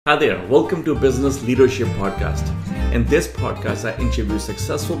Hi there, welcome to Business Leadership Podcast. In this podcast, I interview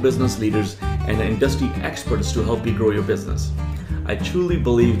successful business leaders and industry experts to help you grow your business. I truly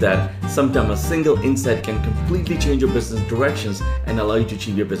believe that sometimes a single insight can completely change your business directions and allow you to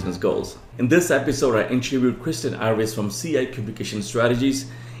achieve your business goals. In this episode, I interviewed Cristen Iris from CI Communication Strategies.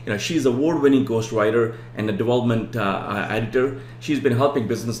 She's an award-winning ghostwriter and a development editor. She's been helping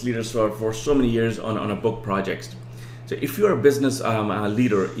business leaders for so many years on a book projects. So if you're a business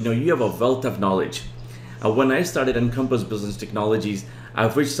leader, you have a wealth of knowledge. When I started Encompass Business Technologies, I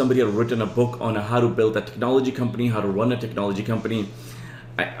wish somebody had written a book on how to build a technology company, how to run a technology company.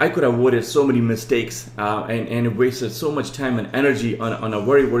 I could have avoided so many mistakes and wasted so much time and energy on a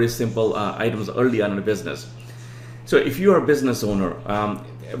very, very simple items early on in a business. So if you are a business owner,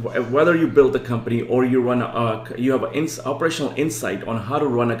 whether you build a company or you have an operational insight on how to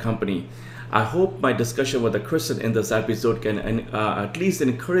run a company, I hope my discussion with Cristen in this episode can at least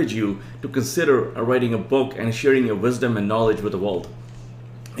encourage you to consider writing a book and sharing your wisdom and knowledge with the world.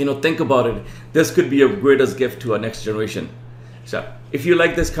 Think about it. This could be your greatest gift to our next generation. So if you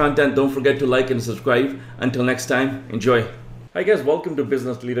like this content, don't forget to like and subscribe. Until next time, enjoy. Hi guys, welcome to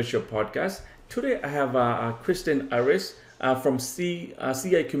Business Leadership Podcast. Today I have Cristen Iris from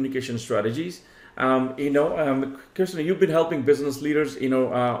CI Communication Strategies. Cristen, you've been helping business leaders,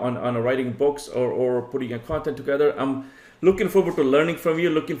 on writing books or putting a content together. I'm looking forward to learning from you,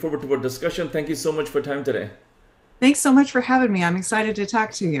 looking forward to our discussion. Thank you so much for time today. Thanks so much for having me. I'm excited to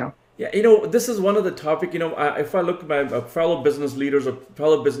talk to you. Yeah, this is one of the topic, if I look at my fellow business leaders or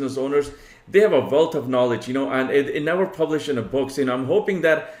fellow business owners, they have a wealth of knowledge, and it never published in a book. So, I'm hoping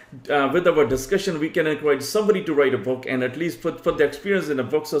that with our discussion, we can encourage somebody to write a book and at least put the experience in a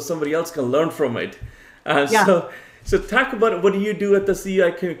book so somebody else can learn from it. Yeah. So talk about what do you do at the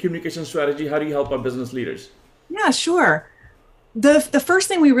CI Communication Strategy? How do you help our business leaders? Yeah, sure. The first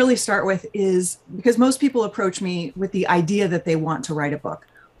thing we really start with is because most people approach me with the idea that they want to write a book,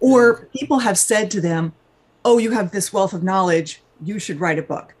 or people have said to them, oh, you have this wealth of knowledge, you should write a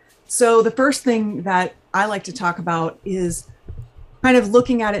book. So the first thing that I like to talk about is kind of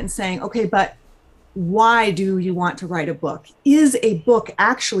looking at it and saying, okay, but why do you want to write a book? Is a book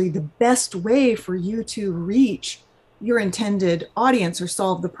actually the best way for you to reach your intended audience or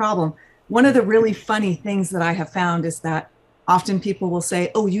solve the problem? One of the really funny things that I have found is that often people will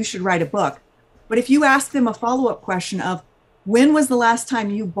say, oh, you should write a book. But if you ask them a follow-up question of, when was the last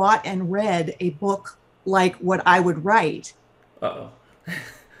time you bought and read a book like what I would write? Uh-oh.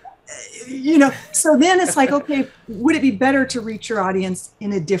 So then it's like, okay, would it be better to reach your audience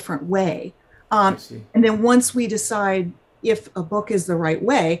in a different way? And then once we decide if a book is the right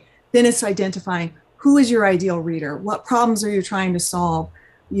way, then it's identifying who is your ideal reader? What problems are you trying to solve?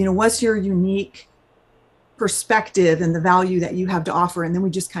 What's your unique perspective and the value that you have to offer? And then we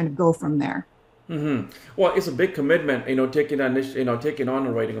just kind of go from there. Mm-hmm. Well, it's a big commitment, taking on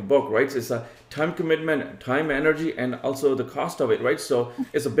and writing a book, right? So it's a time commitment, time, energy, and also the cost of it, right? So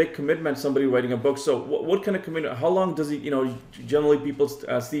it's a big commitment, somebody writing a book. So what kind of commitment, how long does it, generally people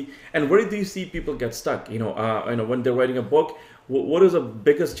see, and where do you see people get stuck, when they're writing a book? What is the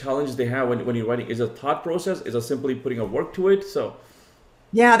biggest challenge they have when you're writing? Is it a thought process? Is it simply putting a work to it? So.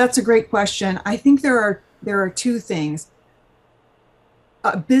 Yeah, that's a great question. I think there are two things.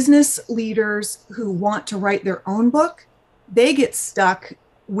 Business leaders who want to write their own book, they get stuck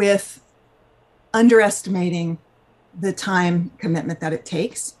with underestimating the time commitment that it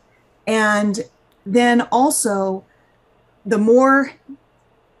takes. And then also, the more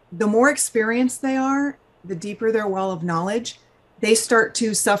experienced they are, the deeper their well of knowledge, they start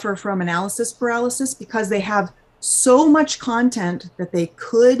to suffer from analysis paralysis because they have so much content that they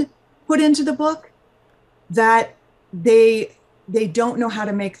could put into the book that they don't know how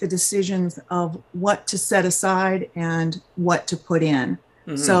to make the decisions of what to set aside and what to put in.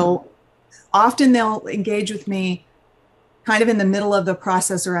 Mm-hmm. So often they'll engage with me kind of in the middle of the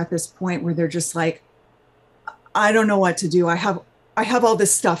process or at this point where they're just like, I don't know what to do. I have all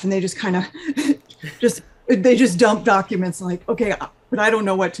this stuff, and they just kind of they just dump documents like, okay, but I don't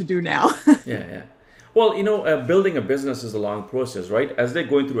know what to do now. Yeah. Well, building a business is a long process, right? As they're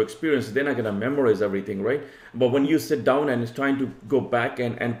going through experience, they're not going to memorize everything, right? But when you sit down and it's trying to go back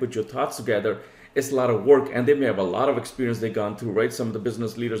and put your thoughts together, it's a lot of work, and they may have a lot of experience they've gone through, right? Some of the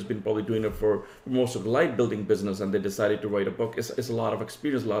business leaders have been probably doing it for most of their life, building business, and they decided to write a book. It's a lot of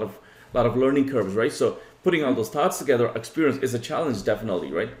experience, a lot of learning curves, right? So putting all those thoughts together, experience is a challenge,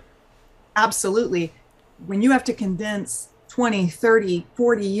 definitely, right? Absolutely. When you have to condense 20, 30,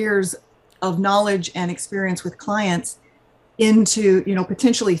 40 years of knowledge and experience with clients into,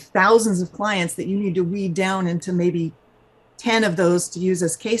 potentially thousands of clients that you need to weed down into maybe 10 of those to use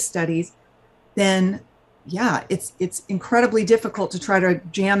as case studies, then yeah, it's incredibly difficult to try to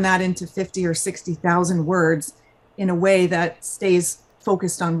jam that into 50 or 60,000 words in a way that stays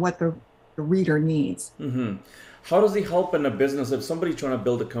focused on what the reader needs. Mm-hmm. How does it help in a business if somebody's trying to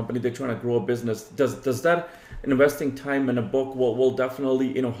build a company, they're trying to grow a business? Does that investing time in a book will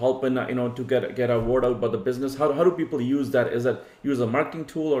definitely help in to get a word out about the business? How do people use that? Is that use a marketing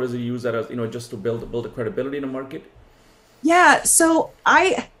tool, or is it use that as just to build a credibility in the market? Yeah, so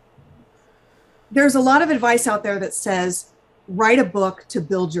there's a lot of advice out there that says write a book to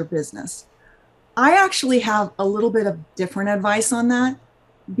build your business. I actually have a little bit of different advice on that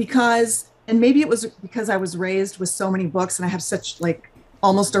because, and maybe it was because I was raised with so many books and I have such like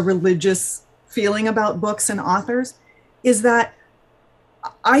almost a religious feeling about books and authors, is that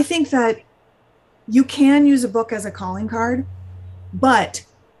I think that you can use a book as a calling card, but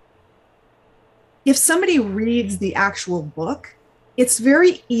if somebody reads the actual book, it's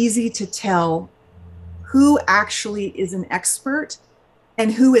very easy to tell who actually is an expert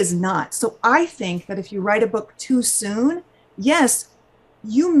and who is not. So I think that if you write a book too soon, yes,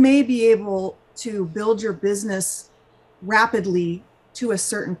 you may be able to build your business rapidly to a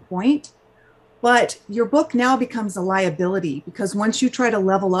certain point, but your book now becomes a liability because once you try to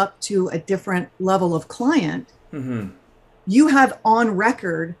level up to a different level of client, you have on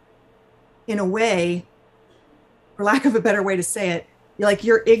record, in a way, for lack of a better way to say it, like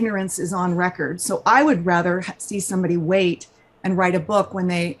your ignorance is on record. So I would rather see somebody wait and write a book when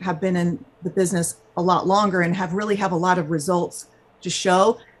they have been in the business a lot longer and have a lot of results to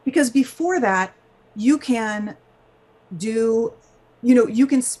show. Because before that, you can do, you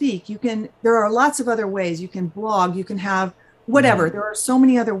can speak, there are lots of other ways. You can blog, you can have whatever. There are so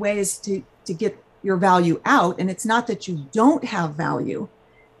many other ways to get your value out. And it's not that you don't have value.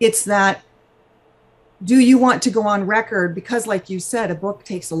 It's that, do you want to go on record? Because like you said, a book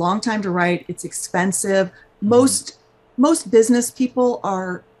takes a long time to write. It's expensive. Most business people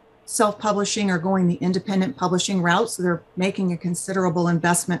are self-publishing or going the independent publishing route. So they're making a considerable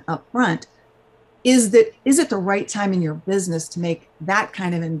investment up front. Is it the right time in your business to make that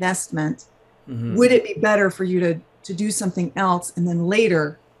kind of investment? Would it be better for you to do something else and then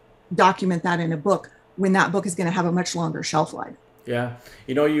later document that in a book when that book is going to have a much longer shelf life? Yeah,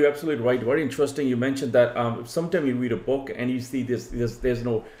 you're absolutely right. Very interesting. You mentioned that sometimes you read a book and you see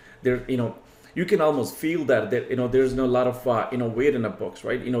you can almost feel that there's no lot of weight in the books,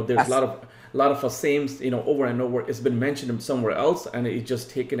 right? There's a lot of same over and over. It's been mentioned somewhere else and it's just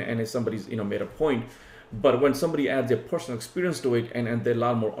taken and somebody's made a point. But when somebody adds their personal experience to it and they're a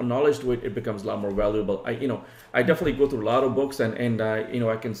lot more knowledge to it, it becomes a lot more valuable. I definitely go through a lot of books and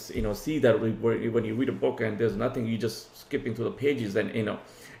I can see that when you read a book and there's nothing, you just skipping through the pages and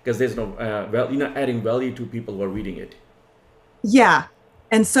because there's no you're not adding value to people who are reading it. Yeah,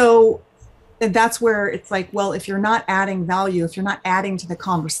 and so that's where it's like, well, if you're not adding value, if you're not adding to the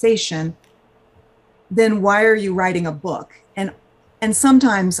conversation, then why are you writing a book? And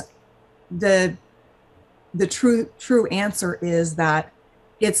sometimes the true answer is that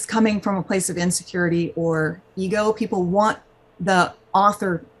it's coming from a place of insecurity or ego. People want the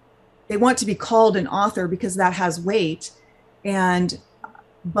author, they want to be called an author because that has weight,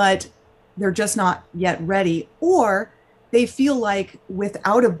 but they're just not yet ready, or they feel like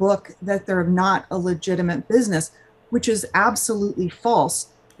without a book that they're not a legitimate business, which is absolutely false.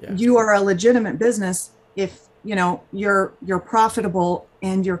 Yeah. You are a legitimate business if you're profitable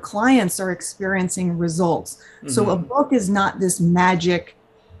and your clients are experiencing results. So a book is not this magic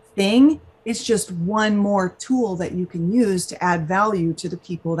thing. It's just one more tool that you can use to add value to the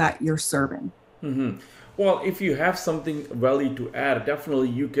people that you're serving. Well, if you have something value to add, definitely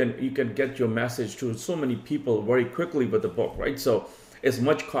you can get your message to so many people very quickly with the book, right? So it's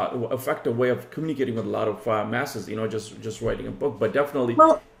much effective way of communicating with a lot of masses, just writing a book. But definitely,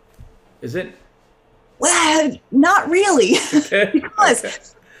 is it? Well, not really,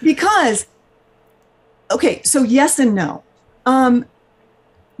 because okay, so yes and no.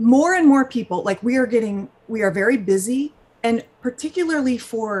 More and more people, like we are very busy, and particularly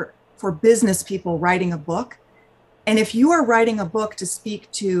for business people writing a book. And if you are writing a book to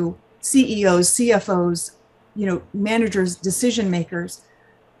speak to CEOs, CFOs, managers, decision makers,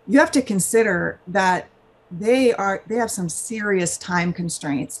 you have to consider that they have some serious time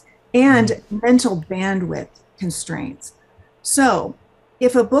constraints and mental bandwidth constraints. So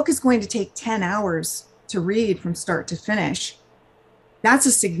if a book is going to take 10 hours to read from start to finish, that's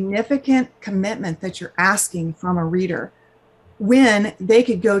a significant commitment that you're asking from a reader, when they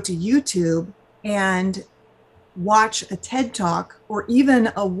could go to YouTube and watch a TED Talk or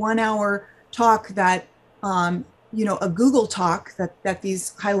even a 1 hour talk that a Google talk that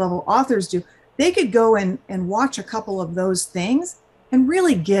these high level authors do, they could go and watch a couple of those things and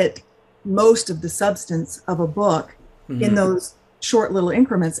really get most of the substance of a book in those short little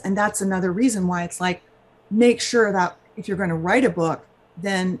increments. And that's another reason why it's like, make sure that if you're going to write a book,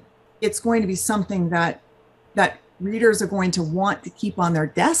 then it's going to be something that readers are going to want to keep on their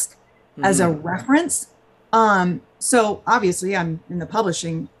desk as a reference. So obviously I'm in the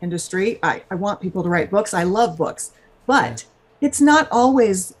publishing industry. I want people to write books. I love books, but it's not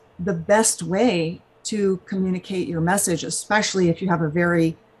always the best way to communicate your message, especially if you have a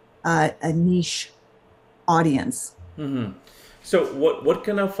very a niche audience. So what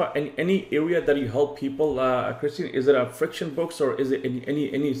kind of any area that you help people, Cristen? Is it a friction books, or is it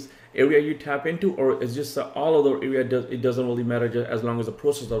any area you tap into, or is just all other area? It doesn't really matter as long as the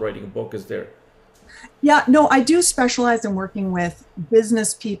process of writing a book is there? Yeah, no, I do specialize in working with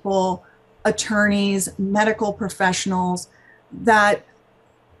business people, attorneys, medical professionals,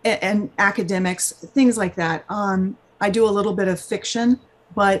 and academics, things like that. I do a little bit of fiction,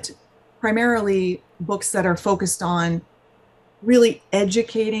 but primarily books that are focused on really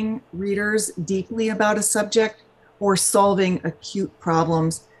educating readers deeply about a subject or solving acute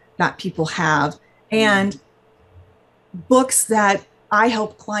problems that people have. And books that I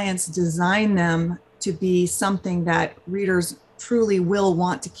help clients design them to be something that readers truly will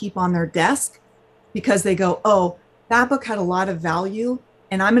want to keep on their desk, because they go, oh, that book had a lot of value,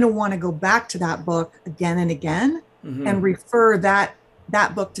 and I'm going to want to go back to that book again and again and refer that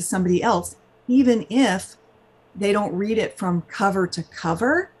book to somebody else, even if they don't read it from cover to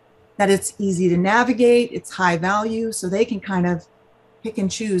cover, that it's easy to navigate, it's high value, so they can kind of pick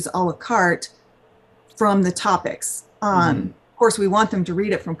and choose a la carte from the topics. Of course, we want them to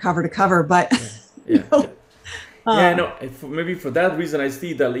read it from cover to cover, but maybe for that reason, I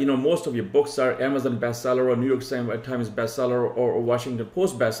see that most of your books are Amazon bestseller or New York Times bestseller or Washington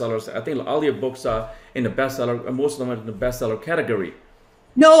Post bestsellers. I think all your books are in the bestseller, and most of them are in the bestseller category.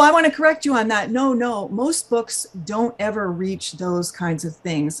 No, I want to correct you on that. No, most books don't ever reach those kinds of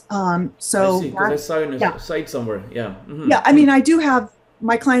things. So I see, because I saw it on a site somewhere. Yeah. Yeah, I mean, I do have,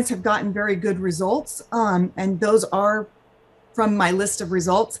 my clients have gotten very good results, and those are from my list of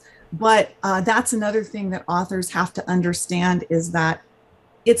results. But that's another thing that authors have to understand, is that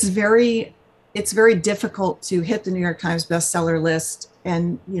it's very difficult to hit the New York Times bestseller list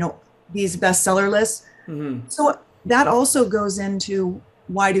and these bestseller lists. So that also goes into,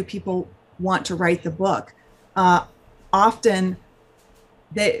 why do people want to write the book? Often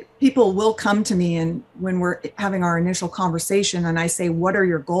people will come to me, and when we're having our initial conversation and I say, what are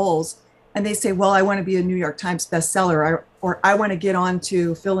your goals? And they say, well, I want to be a New York Times bestseller, or I want to get on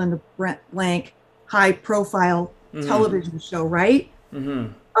to fill in the blank high profile television show, right?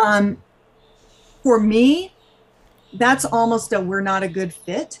 For me, that's almost we're not a good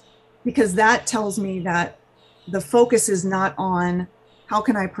fit, because that tells me that the focus is not on how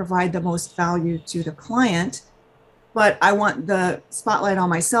can I provide the most value to the client, but I want the spotlight on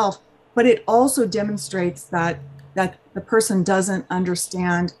myself. But it also demonstrates that the person doesn't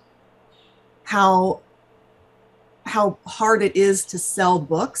understand how hard it is to sell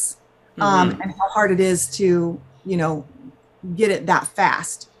books, and how hard it is to get it that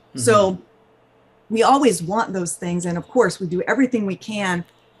fast. So we always want those things, and of course we do everything we can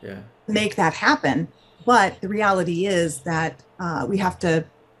to make that happen. But the reality is that we have to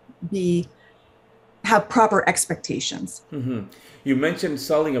have proper expectations. You mentioned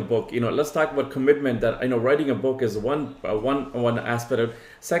selling a book. Let's talk about commitment. That I know writing a book is one aspect of.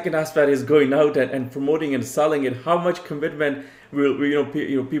 Second aspect is going out and promoting and selling it. How much commitment will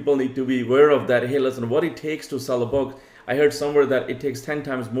people need to be aware of that? Hey, listen, what it takes to sell a book. I heard somewhere that it takes 10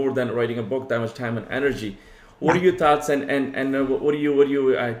 times more than writing a book, that much time and energy. What are your thoughts, and what do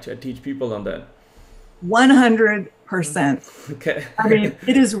you teach people on that? 100%. Okay. I mean,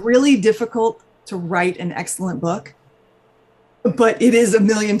 it is really difficult to write an excellent book, but it is a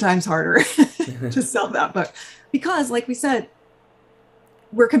million times harder to sell that book, because, like we said,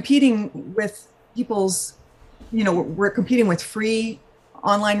 we're competing with we're competing with free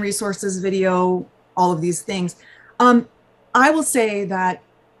online resources, video, all of these things. I will say that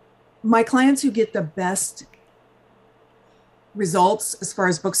my clients who get the best results as far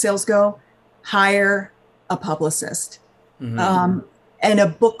as book sales go hire a publicist, and a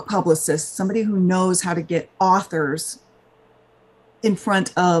book publicist, somebody who knows how to get authors in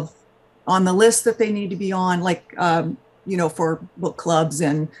front of, on the list that they need to be on, like, for book clubs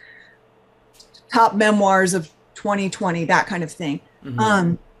and top memoirs of 2020, that kind of thing.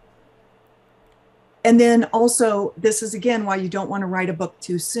 And then also, this is again why you don't want to write a book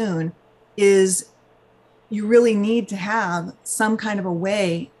too soon, is you really need to have some kind of a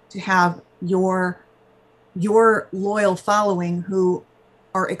way to have your loyal following who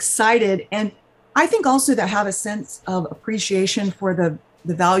are excited, and I think also that have a sense of appreciation for the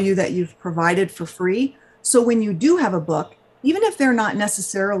value that you've provided for free. So when you do have a book, even if they're not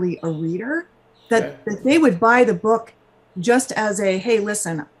necessarily a reader, that they would buy the book just as a, hey,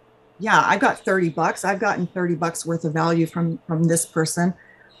 listen, yeah, I got $30. I've gotten $30 worth of value from this person.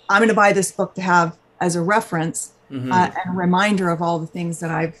 I'm going to buy this book to have as a reference and a reminder of all the things that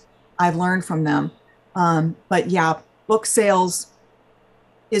I've learned from them. But yeah, book sales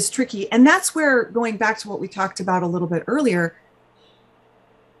is tricky. And that's where, going back to what we talked about a little bit earlier,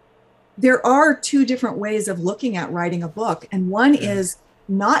 there are two different ways of looking at writing a book. And one is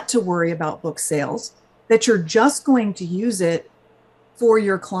not to worry about book sales, that you're just going to use it for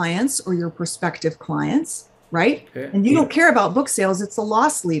your clients or your prospective clients, right? And you don't care about book sales. It's a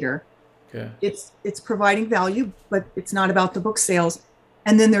loss leader. It's providing value, but it's not about the book sales.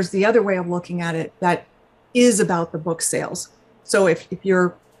 And then there's the other way of looking at it that is about the book sales. So if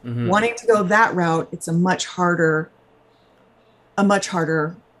you're wanting to go that route, it's a much harder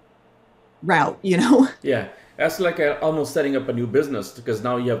route, you know? Yeah. That's like almost setting up a new business, because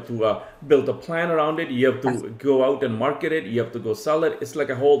now you have to build a plan around it. You have to go out and market it. You have to go sell it. It's like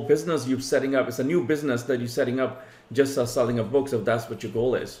a whole business you're setting up. It's a new business that you're setting up just selling of books, if that's what your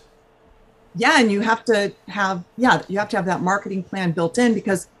goal is. Yeah. And you have to have that marketing plan built in,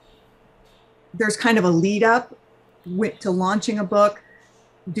 because there's kind of a lead up to launching a book,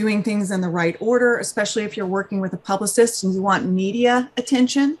 doing things in the right order, especially if you're working with a publicist and you want media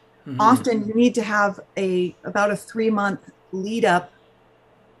attention. Often you need to have about a 3-month lead up.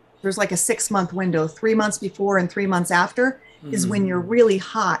 There's like a 6-month window, 3 months before and 3 months after is when you're really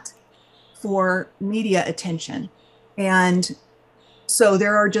hot for media attention. And so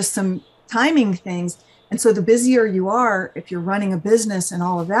there are just some timing things. And so the busier you are, if you're running a business and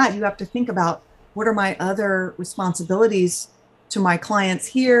all of that, you have to think about, what are my other responsibilities to my clients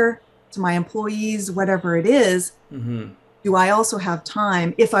here, to my employees, whatever it is. Do I also have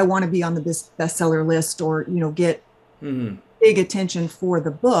time, if I want to be on the bestseller list or, get big attention for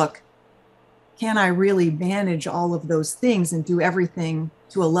the book? Can I really manage all of those things and do everything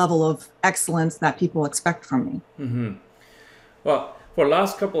to a level of excellence that people expect from me? Well, for the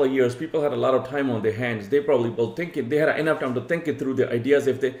last couple of years, people had a lot of time on their hands. They probably were thinking, they had enough time to think it through, the ideas.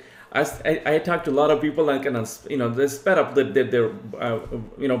 I talked to a lot of people, and they sped up their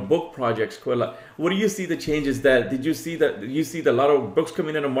book projects quite a lot. What do you see the changes there? Did you see that? You see a lot of books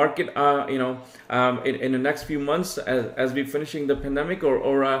coming in the market, in the next few months as we're finishing the pandemic, or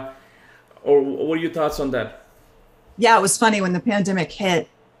what are your thoughts on that? Yeah, it was funny when the pandemic hit.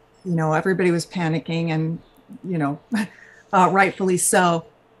 Everybody was panicking, and rightfully so.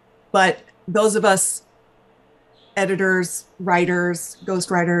 But those of us editors, writers,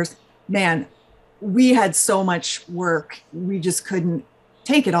 ghostwriters, man, we had so much work. We just couldn't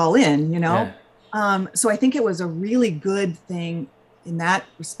take it all in, So I think it was a really good thing in that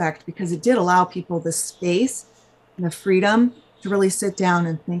respect, because it did allow people the space and the freedom to really sit down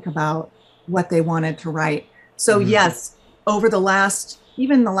and think about what they wanted to write. So yes, over the last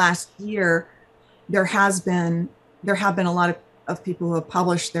year, there have been a lot of people who have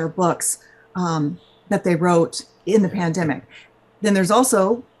published their books that they wrote in the pandemic. Then there's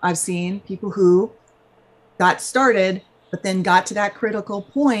also, I've seen people who got started, but then got to that critical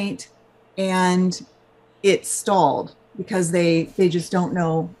point and it stalled because they just don't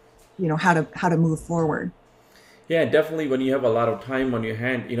know, how to move forward. Yeah, definitely. When you have a lot of time on your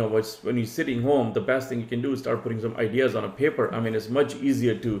hand, when you're sitting home, the best thing you can do is start putting some ideas on a paper. I mean, it's much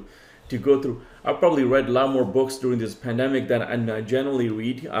easier to go through. I've probably read a lot more books during this pandemic than I generally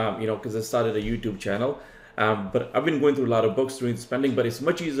read, because I started a YouTube channel. But I've been going through a lot of books during this pandemic. But it's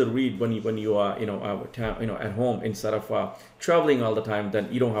much easier to read when you are at home instead of traveling all the time.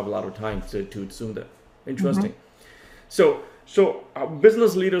 Then you don't have a lot of time to consume that. Interesting. So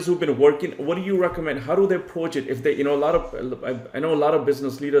business leaders who've been working, what do you recommend? How do they approach it? If they, I know a lot of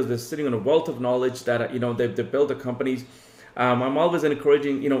business leaders, they're sitting on a wealth of knowledge that they built the companies. I'm always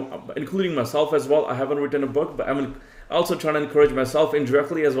encouraging, including myself as well. I haven't written a book, but I'm also trying to encourage myself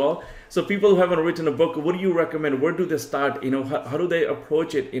indirectly as well. So people who haven't written a book, what do you recommend? Where do they start? How do they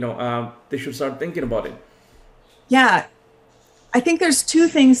approach it? They should start thinking about it. Yeah, I think there's two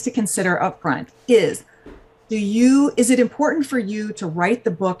things to consider upfront. Is it important for you to write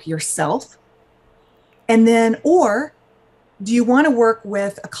the book yourself? And then, or do you want to work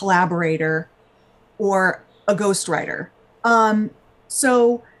with a collaborator or a ghostwriter?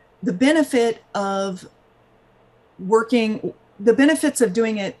 So the benefits of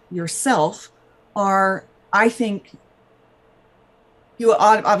doing it yourself are I think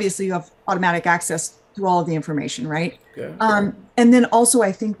obviously you have automatic access to all of the information, right? Okay. And then also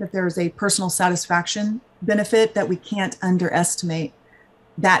I think that there's a personal satisfaction benefit that we can't underestimate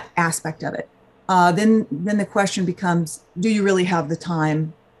that aspect of it. Then the question becomes, do you really have the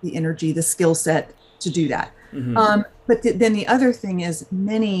time, the energy, the skill set to do that? But then the other thing is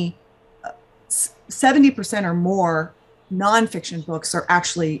 70% or more nonfiction books are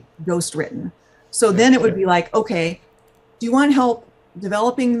actually ghostwritten. So then it would be like, okay, do you want help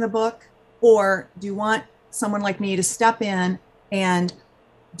developing the book, or do you want someone like me to step in and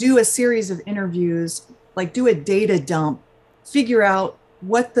do a series of interviews, like do a data dump, figure out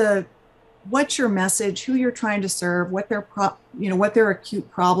what's your message, who you're trying to serve, what their acute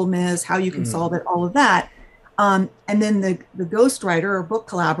problem is, how you can solve it, all of that. And then the ghostwriter or book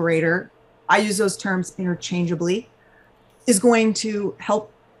collaborator, I use those terms interchangeably, is going to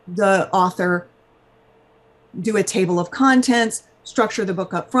help the author do a table of contents, structure the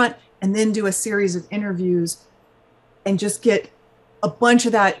book up front, and then do a series of interviews and just get a bunch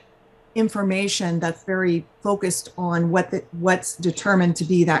of that information that's very focused on what's determined to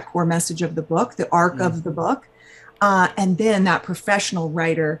be that core message of the book, the arc of the book. And then that professional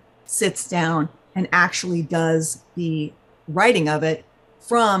writer sits down and actually does the writing of it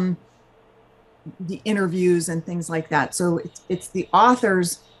from the interviews and things like that. So it's the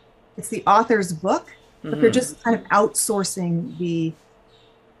author's book, but they're just kind of outsourcing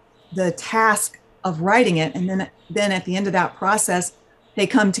the task of writing it. And then at the end of that process, they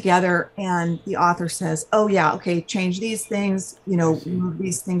come together and the author says, oh yeah, okay, change these things, move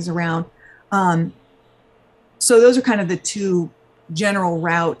these things around. So those are kind of the two general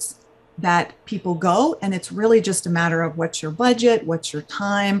routes that people go. And it's really just a matter of what's your budget, what's your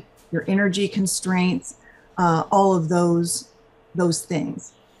time, your energy constraints, all of those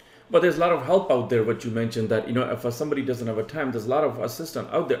things. But there's a lot of help out there, what you mentioned, that, if somebody doesn't have a time, there's a lot of assistance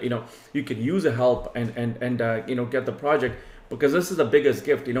out there. You can use a help and get the project, because this is the biggest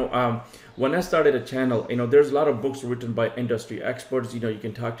gift. When I started a channel, there's a lot of books written by industry experts, you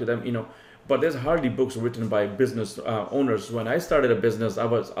can talk to them, but there's hardly books written by business owners. When I started a business, I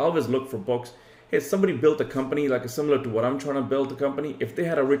always look for books. Hey, somebody built a company like similar to what I'm trying to build a company. If they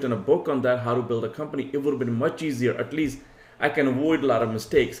had written a book on that, how to build a company, it would have been much easier. At least I can avoid a lot of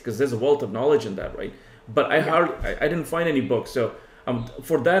mistakes, because there's a wealth of knowledge in that, right? But I didn't find any books. So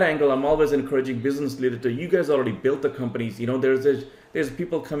for that angle, I'm always encouraging business leaders to, you guys already built the companies. There's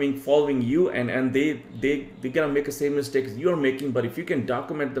people coming, following you, and they're gonna make the same mistakes you're making. But if you can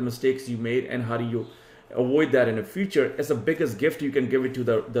document the mistakes you made and how do you avoid that in the future, it's the biggest gift you can give it to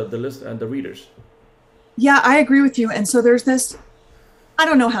the list and the readers. Yeah, I agree with you. And so there's this, I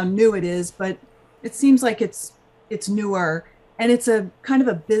don't know how new it is, but it seems like it's newer, and it's a kind of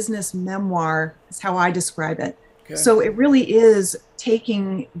a business memoir is how I describe it. Okay. So it really is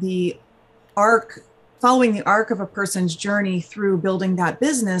taking following the arc of a person's journey through building that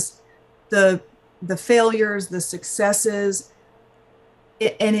business, the failures, the successes,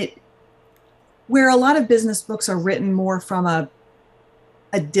 where a lot of business books are written more from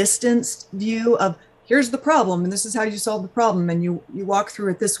a distanced view of, here's the problem and this is how you solve the problem, and you walk through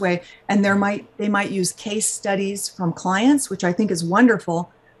it this way. And they might use case studies from clients, which I think is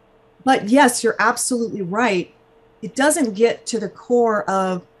wonderful. But yes, you're absolutely right. It doesn't get to the core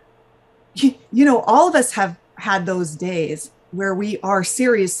of, all of us have had those days where we are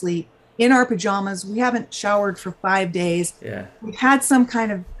seriously in our pajamas. We haven't showered for 5 days. Yeah. We've had some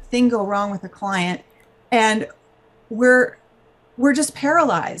kind of thing go wrong with a client, and we're just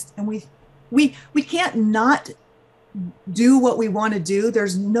paralyzed, and we can't not do what we want to do.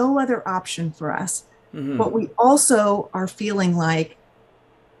 There's no other option for us. But we also are feeling like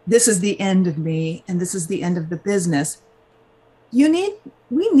this is the end of me and this is the end of the business.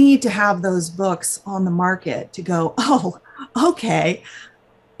 We need to have those books on the market to go, oh, okay,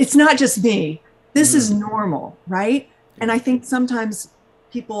 it's not just me. This is normal, right? And I think sometimes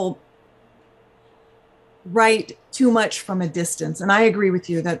people write too much from a distance. And I agree with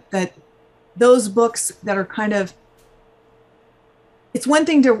you that those books that are kind of, it's one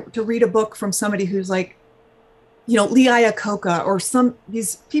thing to read a book from somebody who's like, Lee Iacocca, or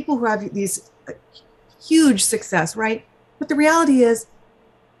these people who have these huge success, right? But the reality is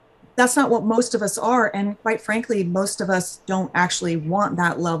that's not what most of us are. And quite frankly, most of us don't actually want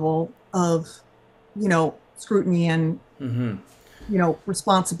that level of, scrutiny and,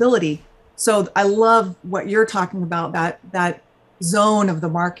 responsibility. So I love what you're talking about, that zone of the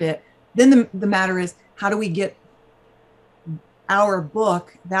market. Then the matter is, how do we get our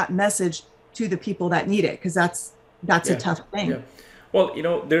book, that message, to the people that need it? Because that's a tough thing. Yeah. Well,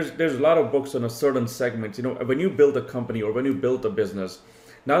 there's a lot of books on a certain segment. When you build a company or when you build a business,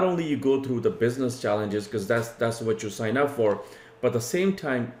 not only you go through the business challenges because that's what you sign up for, but at the same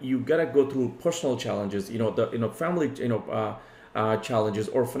time you gotta go through personal challenges. The family challenges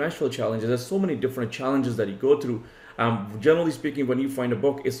or financial challenges. There's so many different challenges that you go through. Generally speaking, when you find a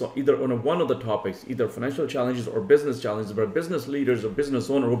book, it's either on one of the topics, either financial challenges or business challenges. But business leaders or business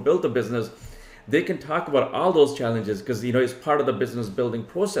owner who built a business, they can talk about all those challenges because it's part of the business building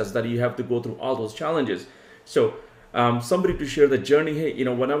process that you have to go through all those challenges. So somebody to share the journey. Hey,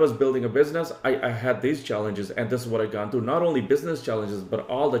 when I was building a business, I had these challenges, and this is what I gone through. Not only business challenges, but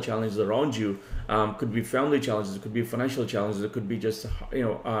all the challenges around you. Could be family challenges, it could be financial challenges, it could be just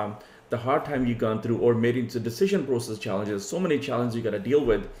the hard time you gone through, or made into decision process challenges. So many challenges you got to deal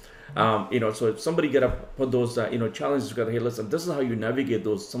with. So if somebody got to put those challenges together, hey, listen, this is how you navigate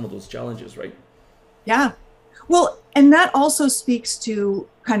some of those challenges, right? Yeah. Well, and that also speaks to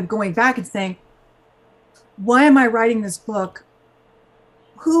kind of going back and saying, why am I writing this book?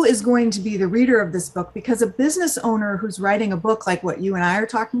 Who is going to be the reader of this book? Because a business owner who's writing a book like what you and I are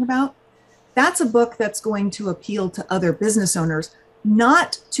talking about, that's a book that's going to appeal to other business owners,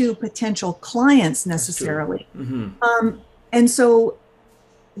 not to potential clients necessarily. And so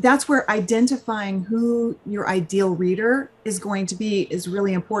that's where identifying who your ideal reader is going to be is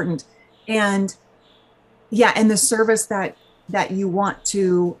really important. And the service that you want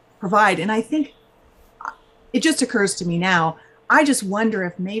to provide. And I think it just occurs to me now, I just wonder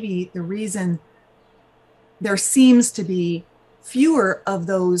if maybe the reason there seems to be fewer of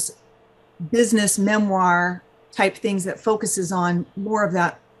those business memoir type things that focuses on more of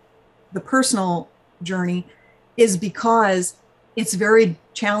the personal journey, is because it's very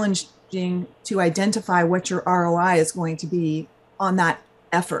challenging to identify what your ROI is going to be on that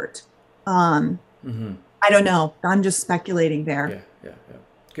effort. I don't know. I'm just speculating there. Yeah.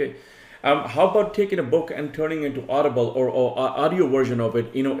 Okay. How about taking a book and turning into Audible or audio version of it?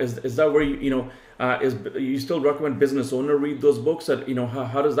 Is that where you still recommend business owner read those books? That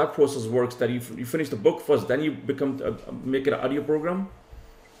how does that process works? That you finish the book first, then you make it an audio program?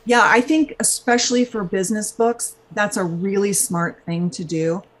 Yeah, I think especially for business books, that's a really smart thing to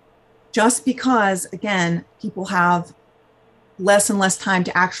do. Just because, again, people have less and less time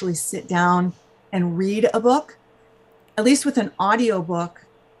to actually sit down and read a book. At least with an audio book,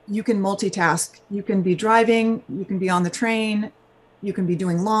 you can multitask. You can be driving, you can be on the train, you can be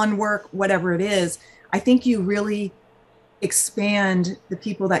doing lawn work, whatever it is. I think you really expand the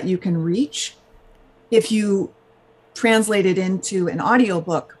people that you can reach if you translate it into an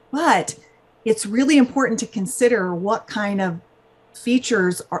audiobook. But it's really important to consider what kind of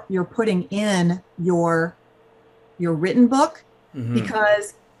features you're putting in your written book,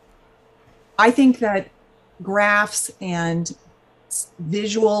 because I think that graphs and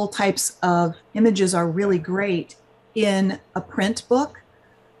visual types of images are really great in a print book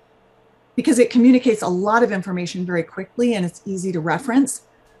because it communicates a lot of information very quickly and it's easy to reference.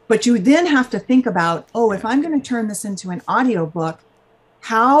 But you then have to think about, if I'm going to turn this into an audiobook,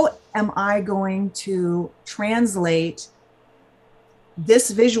 how am I going to translate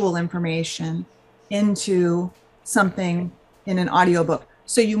this visual information into something in an audiobook?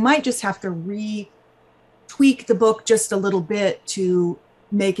 So you might just have to tweak the book just a little bit to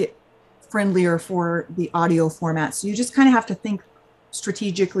make it friendlier for the audio format. So you just kind of have to think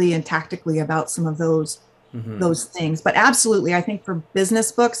strategically and tactically about some of those things. But absolutely, I think for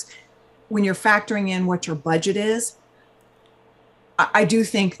business books, when you're factoring in what your budget is, I do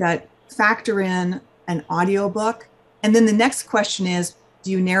think that factor in an audiobook. And then the next question is,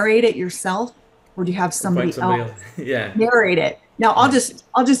 do you narrate it yourself or do you have somebody else narrate it? Now, I'll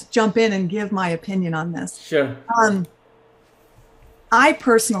just jump in and give my opinion on this. Sure. I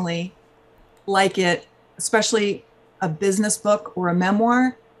personally like it, especially a business book or a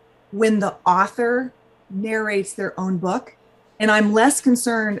memoir, when the author narrates their own book. And I'm less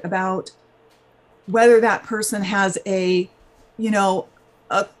concerned about whether that person has a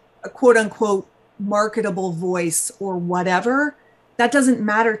quote unquote marketable voice or whatever. That doesn't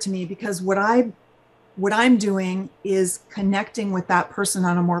matter to me, because what I'm doing is connecting with that person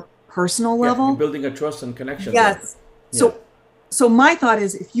on a more personal level. You're building a trust and connection. Yes. So my thought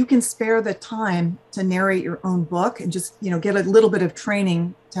is, if you can spare the time to narrate your own book and just, get a little bit of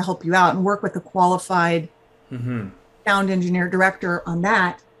training to help you out and work with a qualified sound engineer director on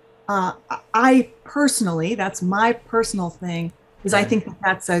that. I personally, that's my personal thing, is I think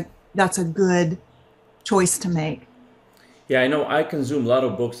that's a good choice to make. Yeah, I know. I consume a lot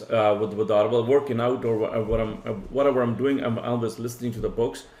of books with Audible, working out or whatever I'm doing. I'm always listening to the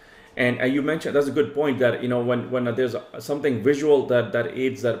books, And you mentioned that's a good point that when there's something visual that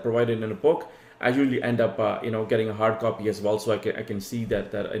aids that are provided in a book, I usually end up getting a hard copy as well, so I can see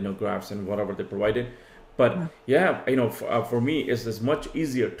that graphs and whatever they provided. But yeah, for me, it's much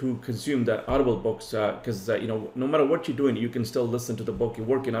easier to consume that Audible books because no matter what you're doing, you can still listen to the book. You're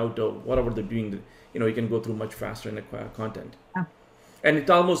working out or whatever they're doing. You can go through much faster in the content. Yeah. And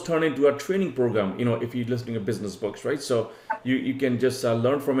it almost turned into a training program, if you're listening to business books, right? So you can just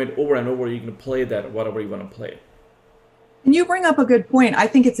learn from it over and over. You can play that whatever you want to play. And you bring up a good point. I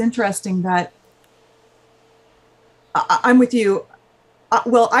think it's interesting that I'm with you.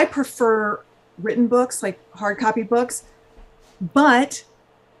 Well, I prefer written books, like hard copy books, but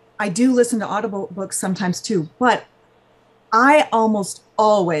I do listen to Audible books sometimes too. But I almost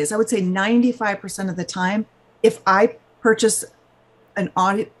always, I would say 95% of the time, if I purchase an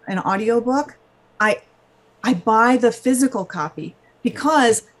audio book, I buy the physical copy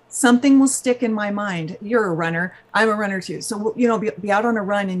because something will stick in my mind. You're a runner. I'm a runner too. So, be out on a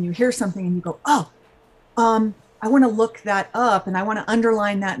run and you hear something and you go, I want to look that up and I want to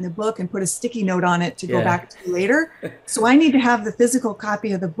underline that in the book and put a sticky note on it to go back to later. So I need to have the physical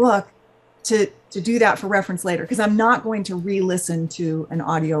copy of the book to do that for reference later, because I'm not going to re-listen to an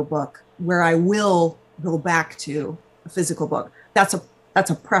audio book where I will go back to a physical book. That's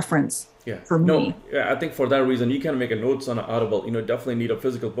a preference for me. No, I think for that reason, you can make a notes on Audible. Definitely need a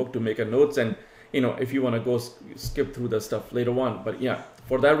physical book to make a notes, and if you want to go skip through the stuff later on. But yeah,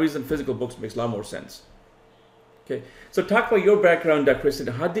 for that reason, physical books makes a lot more sense. Okay, so talk about your background, Cristen.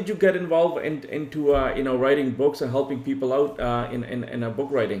 How did you get involved into writing books and helping people out in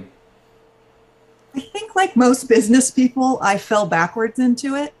book writing? I think like most business people, I fell backwards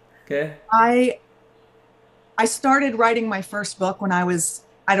into it. Okay. I started writing my first book when I was,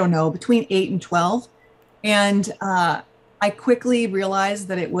 I don't know, between 8 and 12. And I quickly realized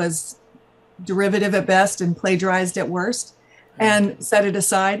that it was derivative at best and plagiarized at worst and set it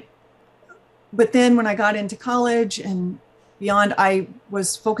aside. But then when I got into college and beyond, I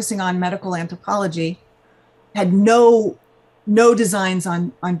was focusing on medical anthropology, had no designs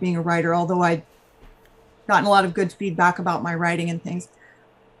on being a writer, although I'd gotten a lot of good feedback about my writing and things.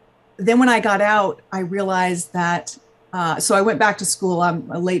 Then when I got out, I realized that, so I went back to school. I'm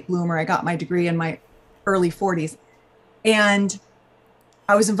a late bloomer. I got my degree in my early 40s. And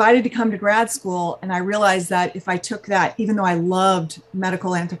I was invited to come to grad school. And I realized that if I took that, even though I loved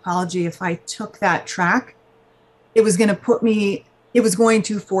medical anthropology, if I took that track, it was going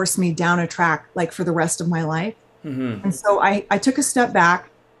to force me down a track like for the rest of my life. Mm-hmm. And so I took a step back,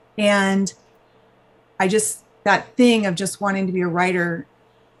 and that thing of just wanting to be a writer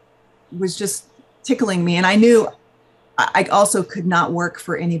was just tickling me. And I knew I also could not work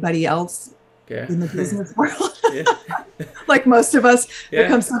for anybody else in the business world. Like most of us, there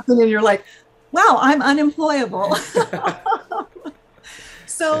comes something and you're like, wow, I'm unemployable.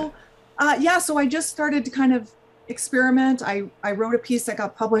 So I just started to kind of experiment. I wrote a piece that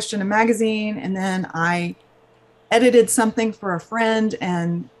got published in a magazine, and then I edited something for a friend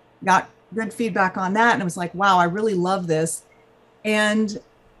and got good feedback on that. And it was like, wow, I really love this. And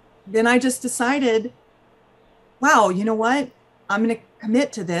then I just decided, wow, you know what? I'm going to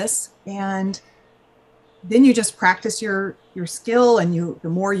commit to this. And then you just practice your skill, and the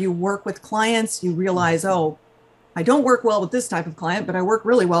more you work with clients, you realize, oh, I don't work well with this type of client, but I work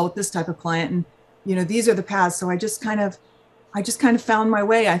really well with this type of client. And, these are the paths. So I just kind of found my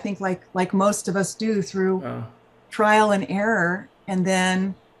way, I think like most of us do, through trial and error, and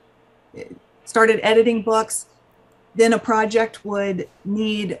then started editing books. Then a project would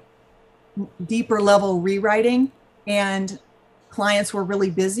need deeper level rewriting, and clients were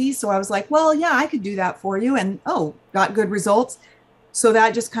really busy. So I was like, well, yeah, I could do that for you. And got good results. So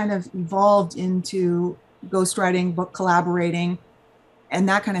that just kind of evolved into ghostwriting, book collaborating, and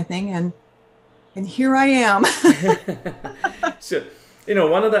that kind of thing. And here I am. So,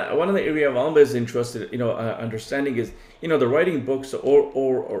 one of the area I'm always interested, understanding is, the writing books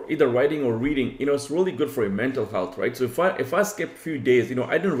or either writing or reading, it's really good for your mental health, right? So if I skip a few days,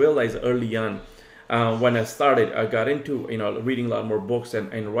 I didn't realize early on when I started, I got into, reading a lot more books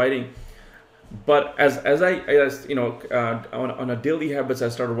and writing. But as on a daily habits, I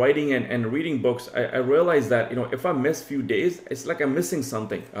started writing and reading books. I realized that, if I miss a few days, it's like I'm missing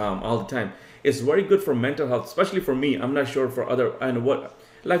something all the time. It's very good for mental health, especially for me. I'm not sure for other, and what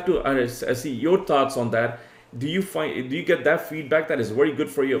I'd like to see your thoughts on that. Do you get that feedback that is very good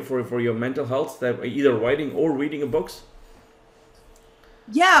for you, for your mental health, that either writing or reading books?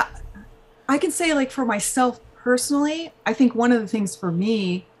 Yeah, I can say, like, for myself personally, I think one of the things for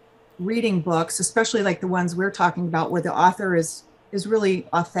me, reading books, especially like the ones we're talking about, where the author is is really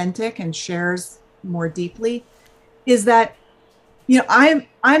authentic and shares more deeply is that, you know, I'm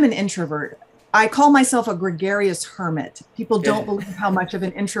an introvert. I call myself a gregarious hermit. People don't believe how much of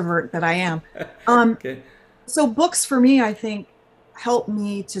an introvert that I am. Okay. So books for me, I think, help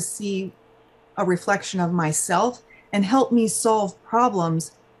me to see a reflection of myself and help me solve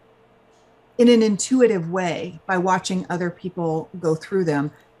problems in an intuitive way by watching other people go through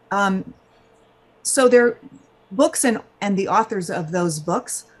them. Um, so they're books, and the authors of those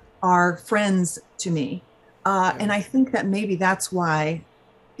books are friends to me. And I think that maybe that's why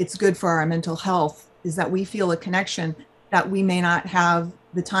it's good for our mental health, is that we feel a connection that we may not have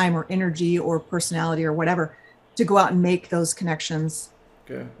the time or energy or personality or whatever to go out and make those connections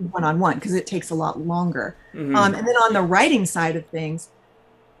one-on-one, because it takes a lot longer. And then on the writing side of things,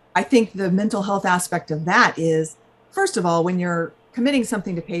 I think the mental health aspect of that is, first of all, when you're committing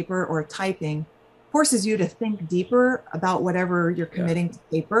something to paper or typing, forces you to think deeper about whatever you're committing to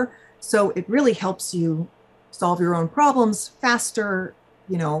paper. So it really helps you solve your own problems faster,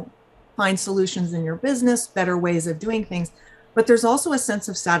 you know, find solutions in your business, better ways of doing things. But there's also a sense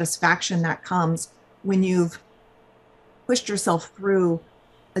of satisfaction that comes when you've pushed yourself through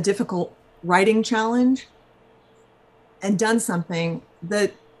a difficult writing challenge and done something.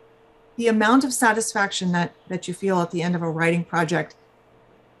 That the amount of satisfaction that you feel at the end of a writing project,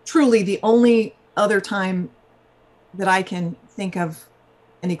 truly the only other time that I can think of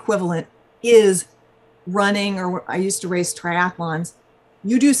an equivalent is running, or I used to race triathlons.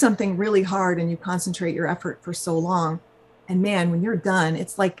 You do something really hard and you concentrate your effort for so long. And man, when you're done,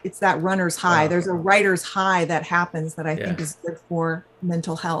 it's like, it's that runner's high. There's a writer's high that happens that I think is good for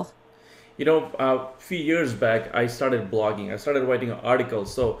mental health. You know, a few years back, I started blogging. I started writing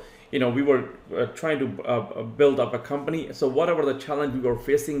articles. So, you know, we were trying to build up a company. So whatever the challenge we were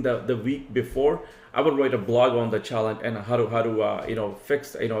facing the week before, I would write a blog on the challenge and how to you know,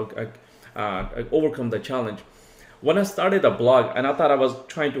 fix, you know, overcome the challenge. When I started the blog, and I thought I was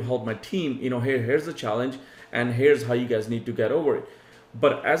trying to help my team, you know, here's the challenge, and here's how you guys need to get over it.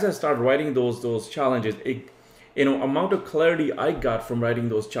 But as I started writing those challenges, you know, amount of clarity I got from writing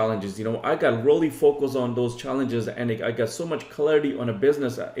those challenges, you know, I got really focused on those challenges, and I got so much clarity on a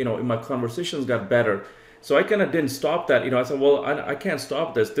business, you know, my conversations got better. So I kind of didn't stop that. You know, I said, well, I can't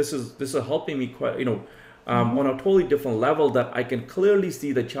stop this. This is helping me quite, you know, on a totally different level, that I can clearly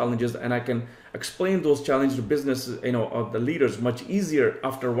see the challenges and I can explain those challenges to businesses, you know, of the leaders much easier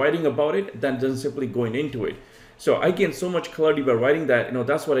after writing about it than just simply going into it. So I gained so much clarity by writing that. You know,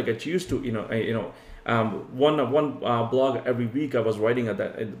 that's what I get used to. One blog every week I was writing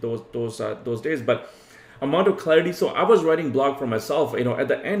at those days, but amount of clarity. So I was writing blog for myself. You know, at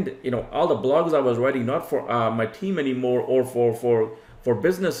the end, you know, all the blogs I was writing not for my team anymore or for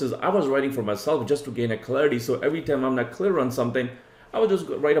businesses. I was writing for myself just to gain a clarity. So every time I'm not clear on something, I would just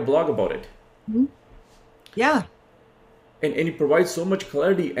write a blog about it. Yeah. And it provides so much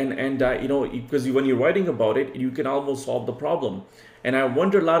clarity, and you know, because when you're writing about it, you can almost solve the problem. And I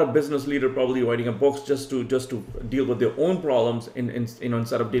wonder, a lot of business leaders probably writing a books just to deal with their own problems, you know,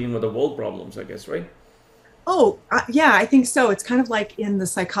 instead of dealing with the world problems, I guess, right? Oh, yeah, I think so. It's kind of like in the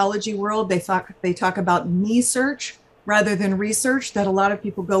psychology world, they talk about me search rather than research, that a lot of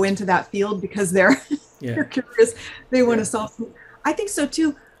people go into that field because they're they're curious. They want to solve. I think so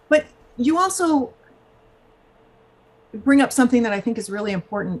too. But you also bring up something that I think is really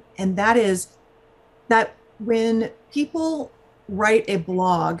important, and that is that when people write a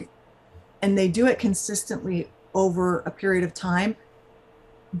blog and they do it consistently over a period of time,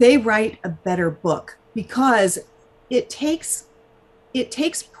 they write a better book, because it takes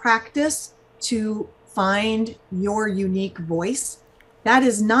practice to find your unique voice. That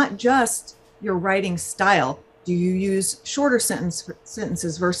is not just your writing style. Do you use shorter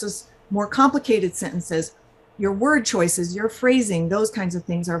sentences versus more complicated sentences? Your word choices, your phrasing, those kinds of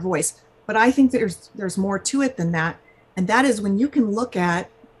things are voice. But I think there's more to it than that. And that is when you can look at,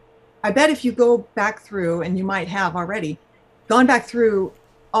 I bet if you go back through, and you might have already gone back through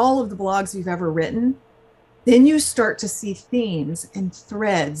all of the blogs you've ever written, then you start to see themes and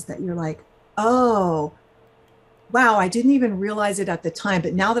threads that you're like, oh, wow, I didn't even realize it at the time.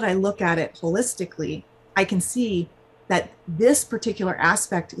 But now that I look at it holistically, I can see that this particular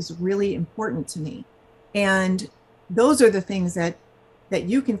aspect is really important to me. And those are the things that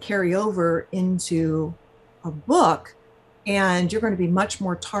you can carry over into a book, and you're going to be much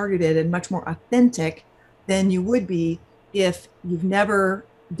more targeted and much more authentic than you would be if you've never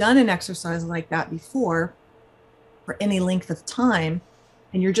done an exercise like that before for any length of time,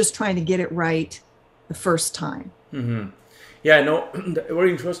 and you're just trying to get it right the first time. Yeah, no,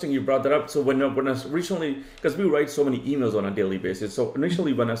 very interesting you brought that up. So when I recently, because we write so many emails on a daily basis. So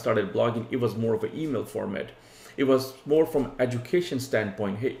initially when I started blogging, it was more of an email format. It was more from education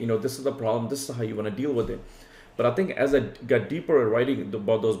standpoint. Hey, this is the problem. This is how you want to deal with it. But I think as I got deeper at writing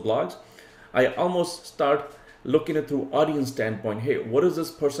about those blogs, I almost start looking at through audience standpoint. Hey, what is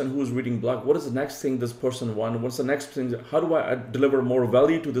this person who's reading blog? What is the next thing this person wants? What's the next thing? How do I deliver more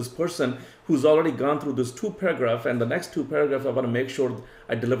value to this person who's already gone through this 2 paragraph, and the next 2 paragraphs I want to make sure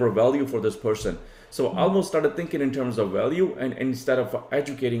I deliver value for this person. So I almost started thinking in terms of value, and instead of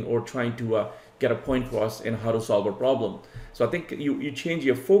educating or trying to get a point across in how to solve a problem. So I think you change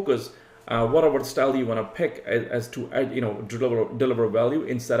your focus, whatever style you want to pick as to deliver value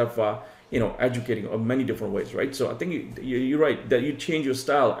instead of educating in many different ways, right? So I think you're right that you change your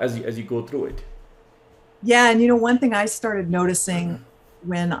style as you go through it. Yeah, and one thing I started noticing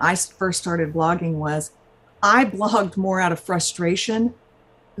when I first started blogging was I blogged more out of frustration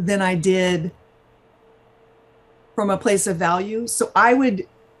than I did from a place of value. So I would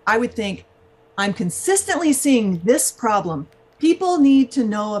think, I'm consistently seeing this problem. People need to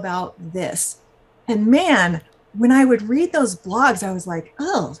know about this. And man, when I would read those blogs, I was like,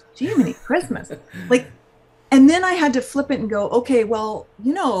 oh, Jiminy Christmas. And then I had to flip it and go, okay, well,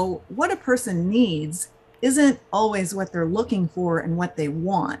 what a person needs isn't always what they're looking for and what they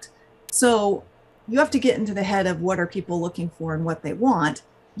want. So you have to get into the head of what are people looking for and what they want.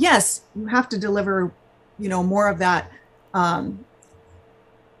 Yes, you have to deliver, more of that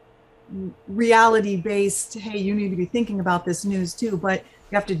reality-based, hey, you need to be thinking about this news too, but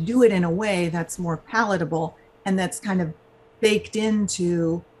you have to do it in a way that's more palatable and that's kind of baked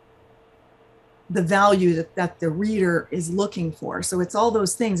into the value that the reader is looking for. So it's all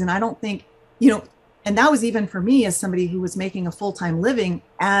those things. And I don't think, and that was even for me as somebody who was making a full-time living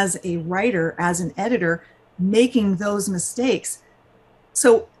as a writer, as an editor, making those mistakes.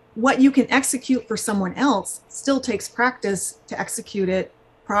 So what you can execute for someone else still takes practice to execute it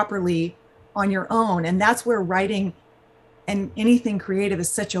properly on your own. And that's where writing and anything creative is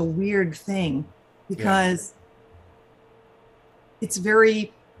such a weird thing, because it's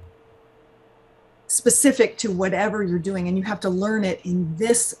very specific to whatever you're doing, and you have to learn it in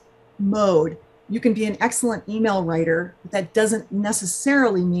this mode. You can be an excellent email writer, but that doesn't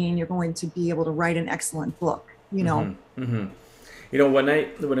necessarily mean you're going to be able to write an excellent book. When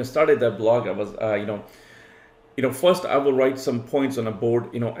I started that blog, I was first I will write some points on a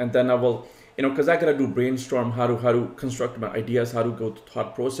board, and then I will, because I gotta do brainstorm how to construct my ideas, how to go to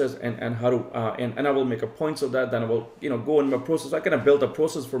thought process, and how to and I will make a points of that. Then I will go in my process. I kind of build a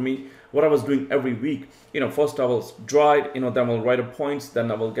process for me what I was doing every week. First I will draw it, then I will write a points,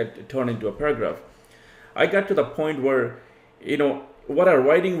 then I will get it turned into a paragraph. I got to the point where what I'm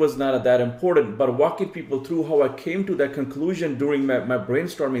writing was not that important, but walking people through how I came to that conclusion during my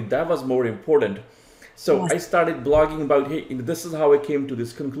brainstorming, that was more important. So I started blogging about, hey, this is how I came to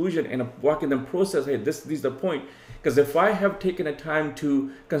this conclusion, and I'm walking them process, hey, this is the point. Because if I have taken a time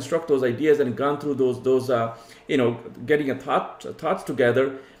to construct those ideas and gone through those getting thoughts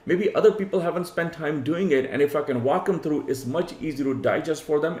together, maybe other people haven't spent time doing it. And if I can walk them through, it's much easier to digest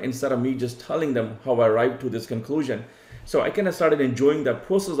for them instead of me just telling them how I arrived to this conclusion. So I kind of started enjoying that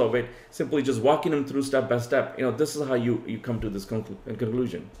process of it, simply just walking them through step by step. This is how you come to this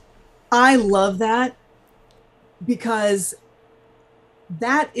conclusion. I love that, because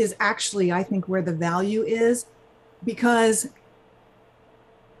that is actually, I think, where the value is. Because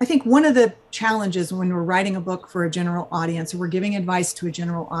I think one of the challenges when we're writing a book for a general audience, or we're giving advice to a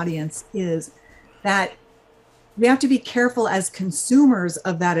general audience, is that we have to be careful as consumers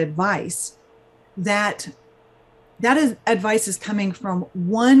of that advice, that advice is coming from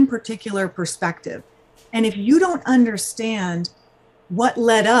one particular perspective. And if you don't understand what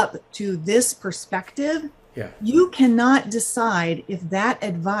led up to this perspective, you cannot decide if that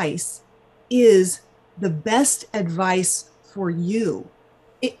advice is the best advice for you.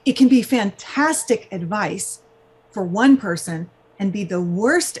 It can be fantastic advice for one person and be the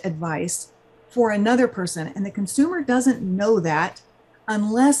worst advice for another person. And the consumer doesn't know that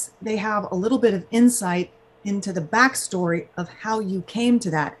unless they have a little bit of insight into the backstory of how you came to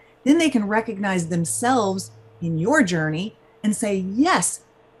that. Then they can recognize themselves in your journey and say, yes,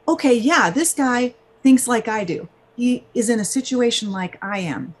 okay, yeah, this guy thinks like I do. He is in a situation like I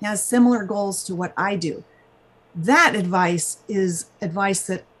am. He has similar goals to what I do. That advice is advice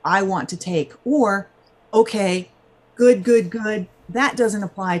that I want to take. Or, okay, good. That doesn't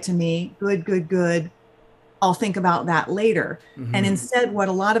apply to me. Good. I'll think about that later. Mm-hmm. And instead, what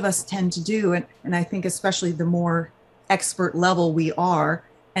a lot of us tend to do, and I think especially the more expert level we are,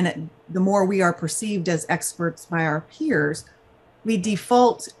 the more we are perceived as experts by our peers, we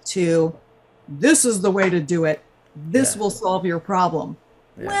default to, this is the way to do it. This will solve your problem.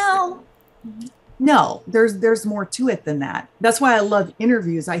 Yeah. Well, no, there's more to it than that. That's why I love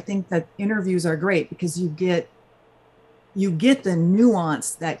interviews. I think that interviews are great because you get the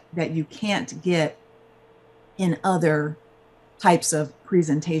nuance that you can't get in other types of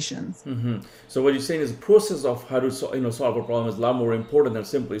presentations. Mm-hmm. So what you're saying is the process of how to solve a problem is a lot more important than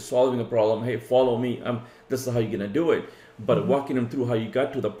simply solving a problem. Hey, follow me. This is how you're gonna do it. But walking them through how you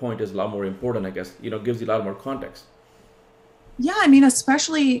got to the point is a lot more important, I guess. Gives you a lot more context. Yeah, I mean,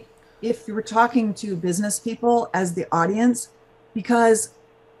 especially if you were talking to business people as the audience, because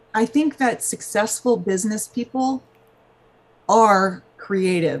I think that successful business people are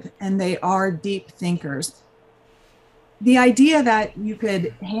creative and they are deep thinkers. The idea that you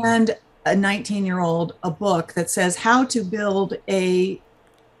could hand a 19-year-old a book that says how to build a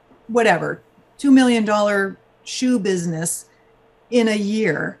 $2 million shoe business in a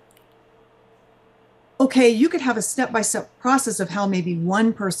year. Okay, you could have a step-by-step process of how maybe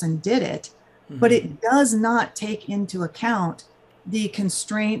one person did it, but it does not take into account the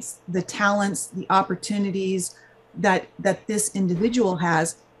constraints, the talents, the opportunities that this individual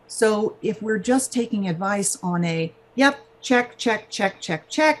has. So if we're just taking advice on a, yep, check, check, check, check,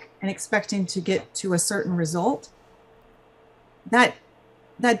 check, and expecting to get to a certain result, that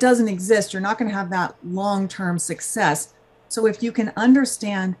doesn't exist. You're not going to have that long-term success. So if you can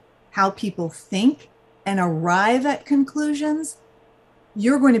understand how people think and arrive at conclusions,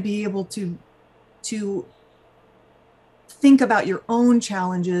 you're going to be able to think about your own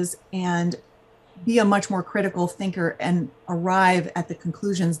challenges and be a much more critical thinker and arrive at the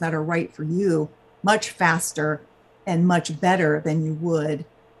conclusions that are right for you much faster and much better than you would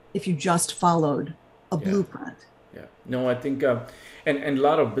if you just followed a blueprint. Yeah. No, I think, and a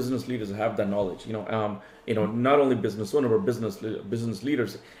lot of business leaders have that knowledge. Not only business owner, but business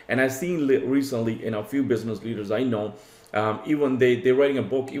leaders. And I've seen recently in a few business leaders I know, even they're writing a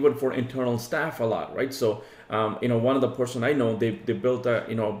book even for internal staff a lot, right? So one of the person I know, they built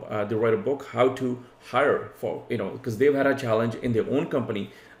they write a book how to hire for, because they've had a challenge in their own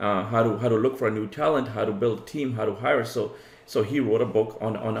company, how to look for a new talent, how to build a team, how to hire. So he wrote a book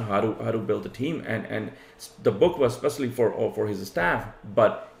on how to build a team, and the book was especially for his staff,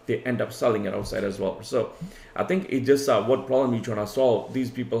 but they end up selling it outside as well. So I think it just what problem you're trying to solve.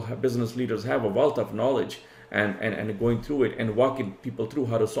 These people, business leaders, have a wealth of knowledge, and going through it and walking people through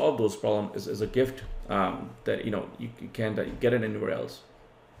how to solve those problems is a gift that you can't get it anywhere else.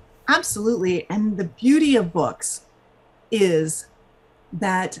 Absolutely. And the beauty of books is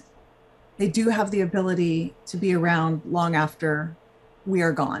that they do have the ability to be around long after we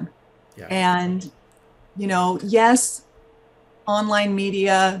are gone. Yeah. And, yes, online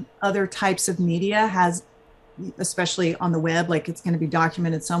media, other types of media has, especially on the web, like it's going to be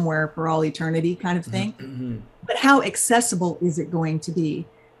documented somewhere for all eternity kind of thing. Mm-hmm. But how accessible is it going to be?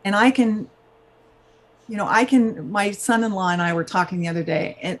 And my son-in-law and I were talking the other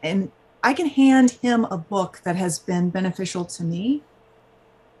day, and I can hand him a book that has been beneficial to me.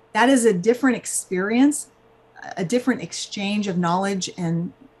 That is a different experience, a different exchange of knowledge,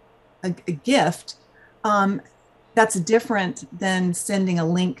 and a gift that's different than sending a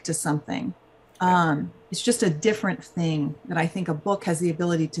link to something. It's just a different thing that I think a book has the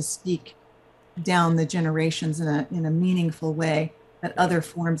ability to speak down the generations in a meaningful way that other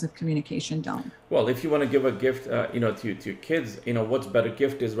forms of communication don't. Well, if you want to give a gift, to your kids, what's better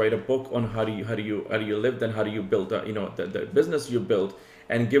gift is write a book on how do you live, then how do you build, the business you build,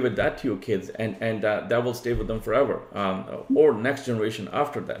 and give that to your kids, and that will stay with them forever, or next generation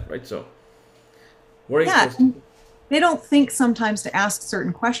after that, right? So, very interesting. They don't think sometimes to ask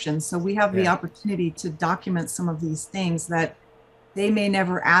certain questions, so we have the opportunity to document some of these things that they may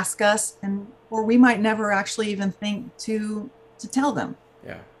never ask us, or we might never actually even think to tell them.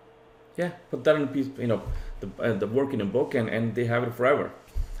 Yeah. Put that in a piece, the work in a book, and they have it forever,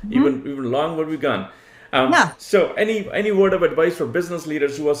 even long when we're gone. So any word of advice for business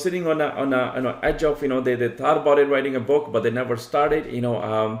leaders who are sitting on a edge of, they thought about it, writing a book, but they never started,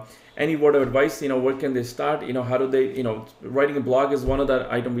 any word of advice, where can they start? How do they, writing a blog is one of the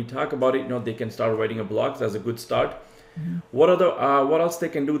items we talk about it, they can start writing a blog. That's a good start. What else they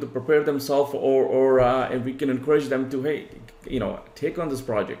can do to prepare themselves, or if we can encourage them to, hey, take on this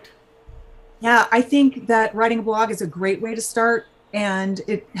project? Yeah, I think that writing a blog is a great way to start, and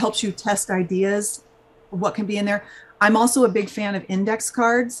it helps you test ideas of what can be in there. I'm also a big fan of index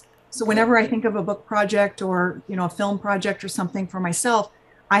cards. So whenever I think of a book project or, a film project or something for myself,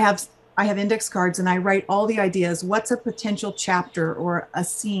 I I have index cards and I write all the ideas. What's a potential chapter or a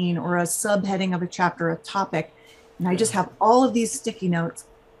scene or a subheading of a chapter, a topic? And I just have all of these sticky notes.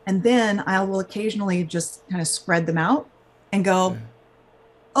 And then I will occasionally just kind of spread them out and go,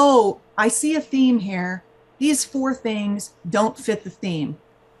 oh, I see a theme here. These 4 things don't fit the theme.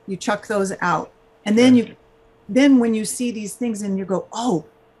 You chuck those out. And then when you see these things and you go, oh,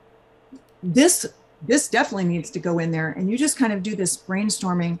 this definitely needs to go in there. And you just kind of do this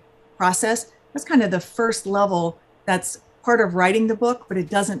brainstorming process. That's kind of the first level. That's part of writing the book, but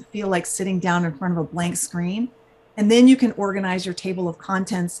it doesn't feel like sitting down in front of a blank screen. And then you can organize your table of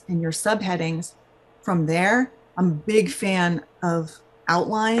contents and your subheadings from there. I'm a big fan of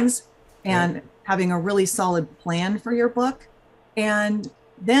outlines and having a really solid plan for your book. And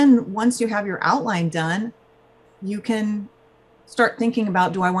then once you have your outline done, you can start thinking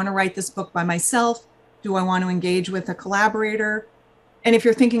about, do I want to write this book by myself? Do I want to engage with a collaborator? And if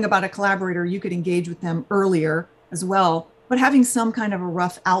you're thinking about a collaborator, you could engage with them earlier as well. But having some kind of a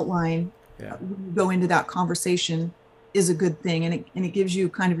rough outline when you go into that conversation is a good thing. And it gives you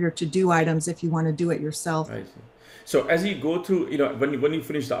kind of your to-do items if you want to do it yourself. I see. So as you go through, when you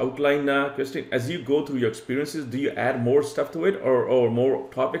finish the outline, Cristen, as you go through your experiences, do you add more stuff to it or more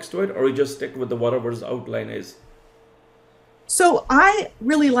topics to it, or you just stick with the whatever the outline is? So I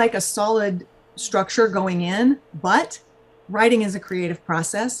really like a solid structure going in, but writing is a creative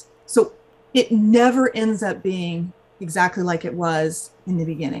process. So it never ends up being exactly like it was in the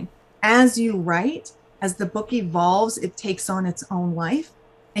beginning. As you write, as the book evolves, it takes on its own life.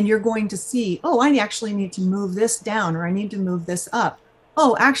 And you're going to see, oh, I actually need to move this down, or I need to move this up.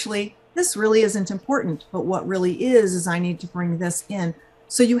 Oh, actually, this really isn't important. But what really is I need to bring this in.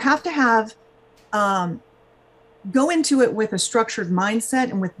 So you have to have, go into it with a structured mindset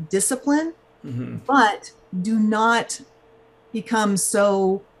and with discipline, but do not become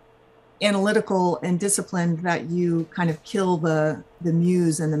so analytical and disciplined that you kind of kill the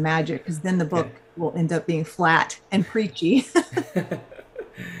muse and the magic, because then the book will end up being flat and preachy.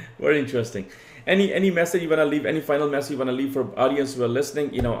 Very interesting. Any message you want to leave? Any final message you want to leave for audience who are listening?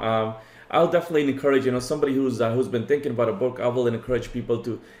 I'll definitely encourage, somebody who's been thinking about a book. I will encourage people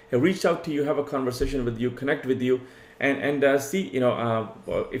to reach out to you, have a conversation with you, connect with you, and see,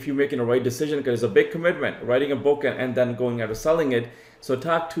 if you're making the right decision, because it's a big commitment, writing a book and then going out and selling it. So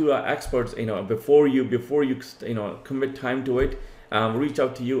talk to experts, before you commit time to it. Reach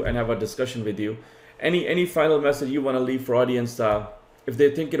out to you and have a discussion with you. Any final message you want to leave for audience? If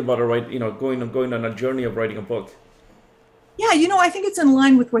they're thinking about going on a journey of writing a book? Yeah, I think it's in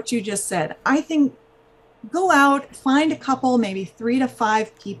line with what you just said. I think go out, find a couple, maybe 3 to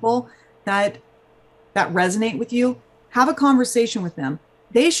 5 people that resonate with you, have a conversation with them.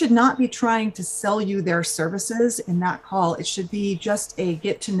 They should not be trying to sell you their services in that call. It should be just a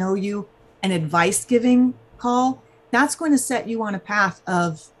get to know you, an advice giving call. That's going to set you on a path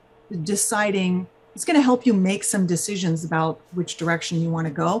of deciding. It's going to help you make some decisions about which direction you want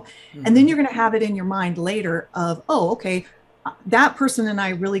to go. And then you're going to have it in your mind later of, oh, okay, that person and I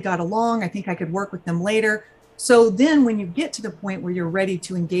really got along. I think I could work with them later. So then when you get to the point where you're ready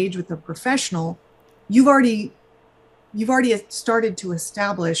to engage with a professional, you've already started to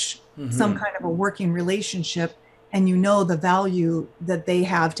establish some kind of a working relationship, and the value that they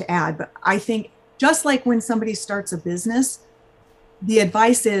have to add. But I think just like when somebody starts a business, the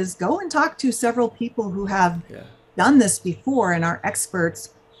advice is go and talk to several people who have done this before and are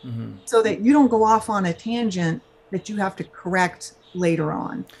experts, so that you don't go off on a tangent that you have to correct later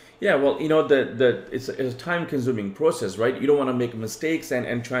on. Yeah, well, it's a time-consuming process, right? You don't want to make mistakes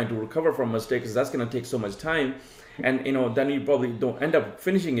and trying to recover from mistakes. That's going to take so much time. And, then you probably don't end up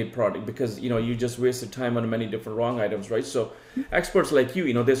finishing a product because, you just wasted time on many different wrong items, right? So experts like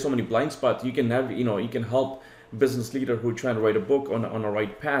you, there's so many blind spots. You can have, you can help business leader who are trying to write a book on a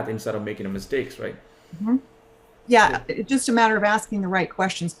right path instead of making mistakes, right? Yeah, it's just a matter of asking the right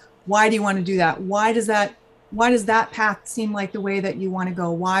questions. Why do you want to do that? Why does that path seem like the way that you want to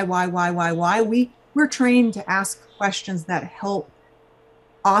go? Why? We're trained to ask questions that help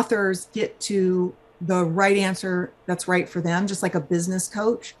authors get to the right answer that's right for them, just like a business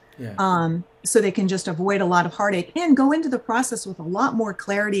coach. So they can just avoid a lot of heartache and go into the process with a lot more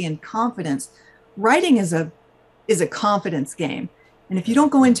clarity and confidence. Writing is a confidence game. And if you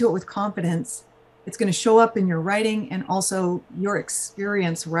don't go into it with confidence, it's going to show up in your writing, and also your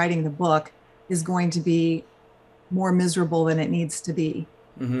experience writing the book is going to be more miserable than it needs to be.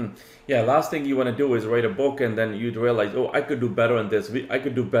 Yeah, last thing you want to do is write a book and then you'd realize, oh, I could do better in this. I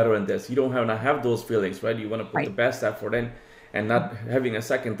could do better in this. You don't want to have those feelings, right? You want to put the best effort in and not having a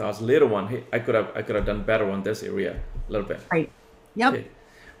second thoughts later on. Hey, I could have done better on this area a little bit. Right. Yep. Okay.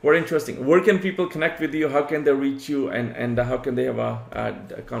 Very interesting. Where can people connect with you? How can they reach you? And how can they have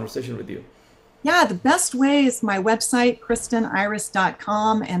a conversation with you? Yeah, the best way is my website,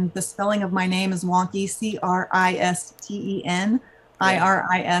 CristenIris.com, and the spelling of my name is wonky,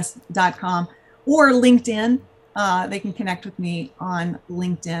 CristenIris.com, or LinkedIn. They can connect with me on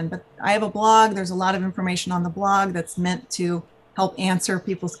LinkedIn. But I have a blog. There's a lot of information on the blog that's meant to help answer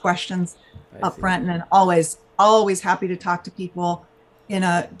people's questions up front. And always happy to talk to people in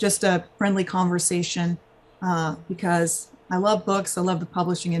just a friendly conversation, because I love books. I love the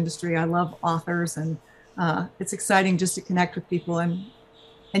publishing industry. I love authors, and it's exciting just to connect with people and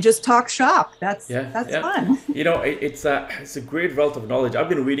just talk shop. That's fun. It's a great wealth of knowledge. I've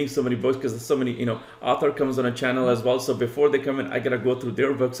been reading so many books because there's so many, author comes on a channel as well. So before they come in, I gotta go through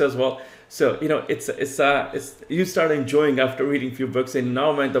their books as well. So it's you start enjoying after reading a few books, and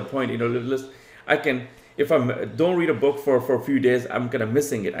now I'm at the point, if I don't read a book for a few days, I'm kind of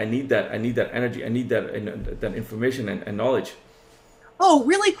missing it. I need that energy. I need that information and knowledge. Oh,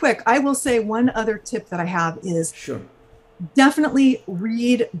 really quick. I will say one other tip that I have is sure. Definitely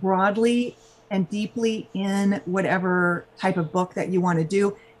read broadly and deeply in whatever type of book that you want to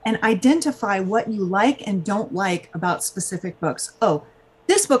do, and identify what you like and don't like about specific books. Oh,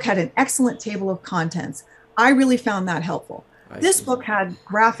 this book had an excellent table of contents. I really found that helpful. This book had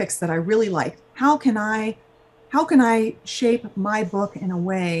graphics that I really liked. How can I shape my book in a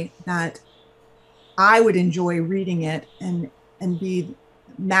way that I would enjoy reading it and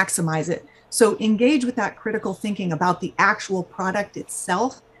maximize it? So engage with that critical thinking about the actual product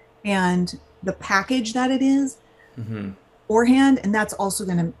itself and the package that it is beforehand, and that's also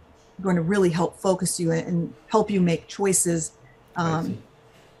going to really help focus you and help you make choices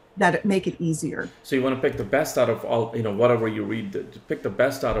that make it easier. So you want to pick the best out of all, whatever you read, to pick the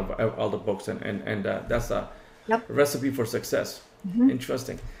best out of all the books, and that's a recipe for success.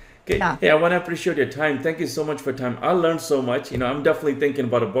 Interesting. Okay. Yeah. Hey, I want to appreciate your time. Thank you so much for your time. I learned so much. I'm definitely thinking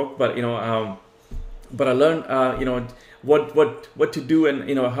about a book, but but I learned what to do, and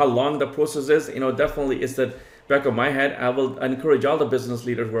how long the process is. Definitely is the back of my head. I encourage all the business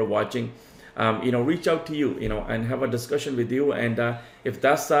leaders who are watching, reach out to you, and have a discussion with you. And if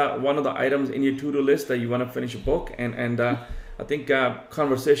that's one of the items in your to-do list that you want to finish a book, and I think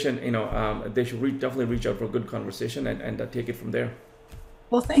conversation, they should definitely reach out for a good conversation and take it from there.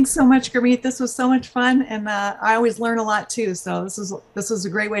 Well, thanks so much, Gurmeet. This was so much fun, and I always learn a lot too. So this was a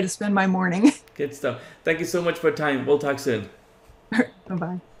great way to spend my morning. Good stuff. Thank you so much for your time. We'll talk soon.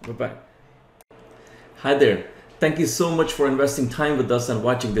 Bye-bye. Bye-bye. Hi there. Thank you so much for investing time with us and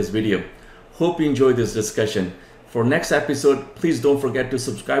watching this video. Hope you enjoyed this discussion. For next episode, please don't forget to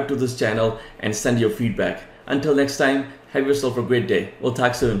subscribe to this channel and send your feedback. Until next time, have yourself a great day. We'll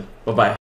talk soon. Bye-bye.